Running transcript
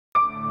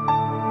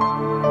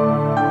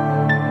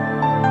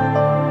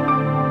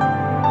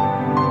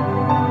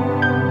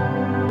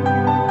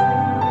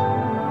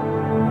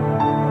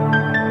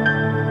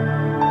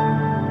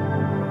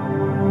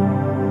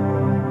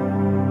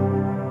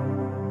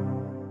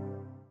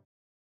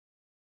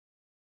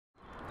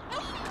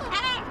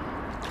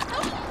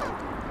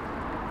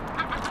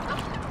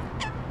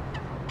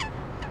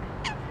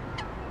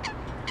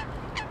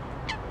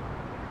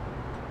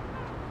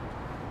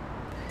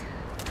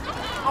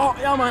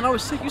Yeah, man, I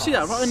was sick. You see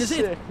that right in his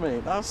head? Sick,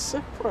 mate. That's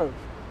sick, bro.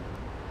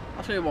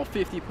 I'll tell you about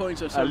 50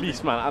 points or something. At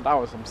least, man, that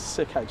was some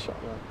sick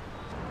headshot, man.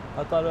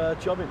 How'd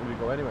that job interview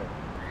go anyway?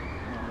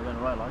 Yeah, it went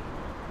right, like.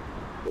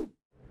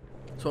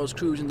 So I was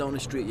cruising down the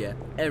street, yeah.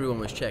 Everyone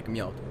was checking me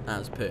out,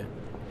 as per.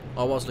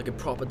 I was looking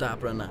proper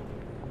dapper and that.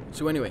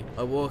 So anyway,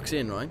 I walks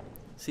in, right?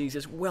 Sees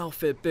this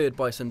well-fit bird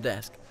by some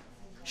desk.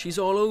 She's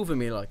all over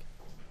me, like.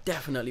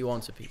 Definitely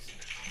wants a piece.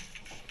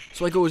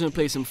 So I goes and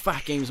play some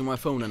fat games on my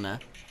phone and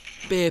that.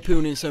 Bare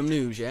pooning some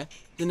news, yeah?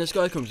 Then this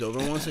guy comes over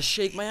and wants to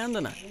shake my hand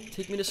and that.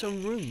 Take me to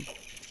some room.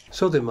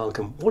 So then,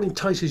 Malcolm, what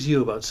entices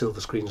you about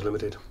Silver Screens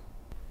Limited?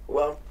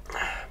 Well,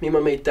 me and my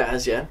mate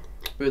Daz, yeah?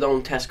 We were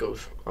down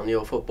Tesco's on the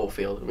old football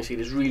field and we see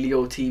this really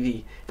old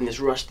TV in this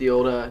rusty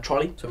old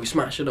trolley. So we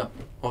smash it up,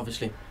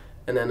 obviously.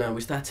 And then we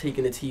start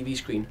taking the TV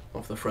screen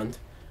off the front.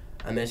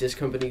 And there's this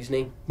company's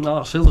name.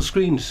 Ah, Silver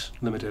Screens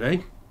Limited,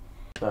 eh?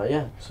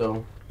 Yeah,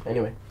 so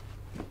anyway,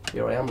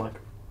 here I am, like.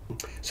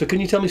 So can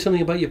you tell me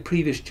something about your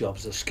previous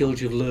jobs, the skills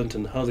you've learnt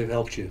and how they've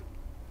helped you?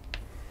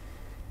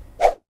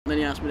 And then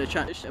he asked me to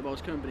chat about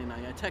his company now,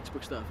 yeah,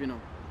 textbook stuff, you know.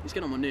 He's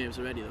getting on my nerves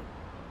already,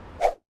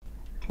 though.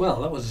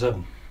 Well, that was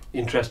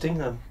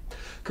interesting.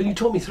 Can you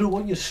talk me through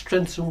what your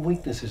strengths and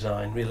weaknesses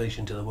are in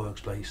relation to the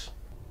workplace?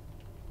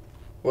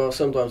 Well,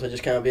 sometimes I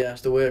just can't be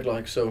asked to work,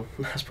 like, so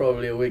that's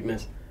probably a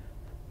weakness.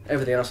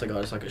 Everything else I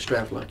got is like a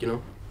strength, like, you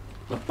know.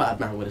 I'm a bad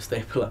man with a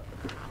stapler.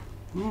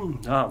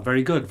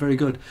 Very good, very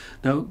good.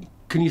 Now,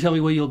 can you tell me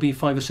where you'll be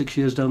 5 or 6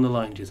 years down the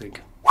line, do you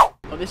think?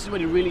 Oh, this is when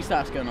he really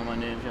starts getting on my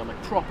nerves, yeah,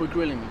 like proper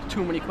grilling me,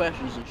 too many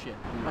questions and shit.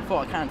 I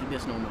thought I can't take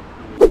this no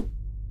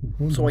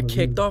more. So I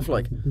kicked off,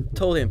 like,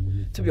 told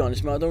him, to be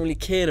honest, man, I don't really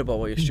care about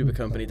what your stupid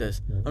company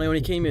does. And I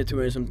only came here to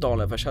earn some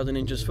dollar if I shot an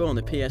Ninja's 4 on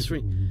the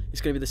PS3.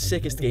 It's gonna be the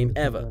sickest game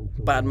ever.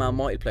 Bad man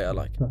multiplayer,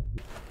 like.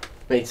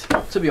 Mate,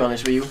 to be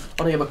honest with you,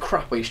 I don't give a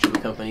crap what your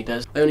stupid company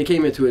does. I only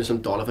came here to earn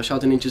some dollar for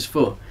shouting Ninjas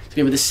 4. It's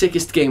gonna be the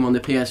sickest game on the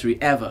PS3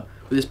 ever,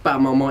 with this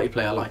Batman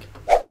multiplayer like.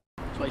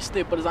 So I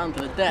stapled his hand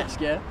to the desk,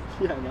 yeah?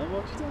 Yeah, man,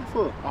 what you doing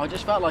for? Oh, I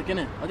just felt like,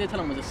 innit? I did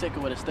tell him I was a sicker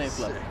with a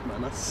stapler. Sick,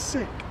 man, that's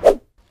sick.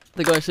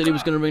 The guy said he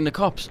was gonna ring the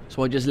cops,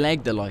 so I just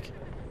legged it like.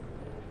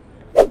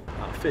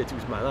 Fair to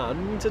his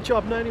man, it's a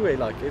job now anyway,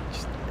 like,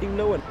 it's even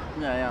no one.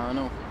 Yeah, I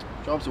know.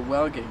 Job's a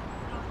well game.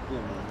 Yeah,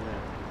 man, yeah.